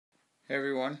Hey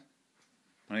everyone,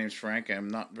 my name is Frank. I'm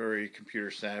not very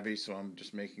computer savvy, so I'm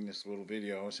just making this little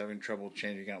video. I was having trouble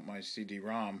changing out my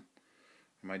CD-ROM,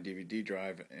 my DVD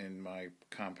drive, in my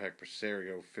Compaq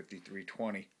Presario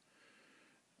 5320.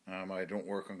 I don't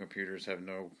work on computers, have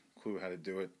no clue how to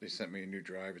do it. They sent me a new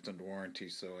drive, it's under warranty,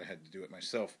 so I had to do it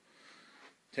myself.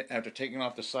 After taking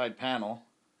off the side panel,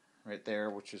 right there,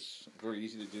 which is very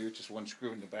easy to do, just one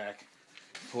screw in the back,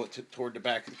 pull it toward the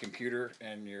back of the computer,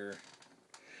 and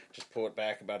just pull it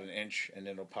back about an inch, and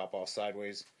then it'll pop off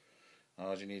sideways.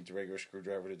 All you need is a regular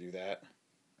screwdriver to do that.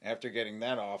 After getting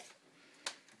that off,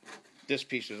 this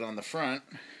piece is on the front,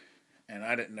 and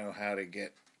I didn't know how to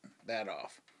get that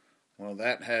off. Well,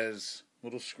 that has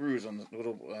little screws on the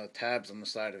little tabs on the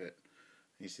side of it.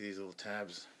 You see these little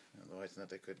tabs? The light's not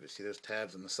that good, but see those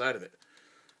tabs on the side of it.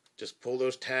 Just pull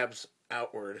those tabs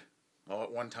outward all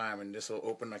at one time, and this will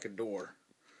open like a door,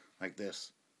 like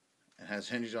this. It has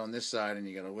hinges on this side, and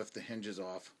you got to lift the hinges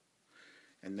off,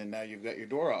 and then now you've got your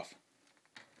door off.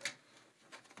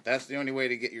 That's the only way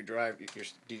to get your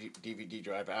DVD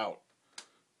drive out,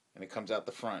 and it comes out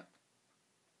the front.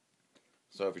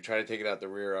 So if you try to take it out the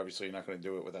rear, obviously you're not going to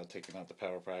do it without taking out the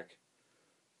power pack.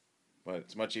 But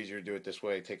it's much easier to do it this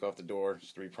way. Take off the door,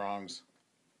 it's 3 prongs,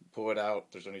 pull it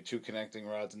out. There's only 2 connecting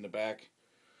rods in the back.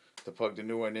 To plug the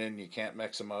new one in, you can't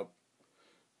mix them up.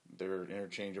 They're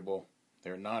interchangeable.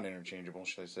 They're non-interchangeable,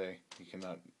 should I say. You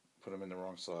cannot put them in the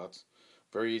wrong slots.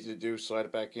 Very easy to do. Slide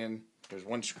it back in. There's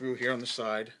one screw here on the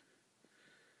side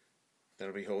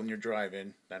that'll be holding your drive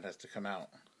in. That has to come out.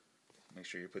 Make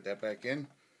sure you put that back in.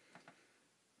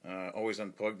 Always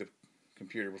unplug the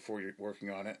computer before you're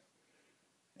working on it.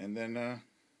 And then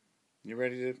you're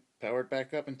ready to power it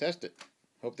back up and test it.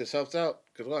 Hope this helps out.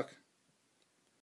 Good luck.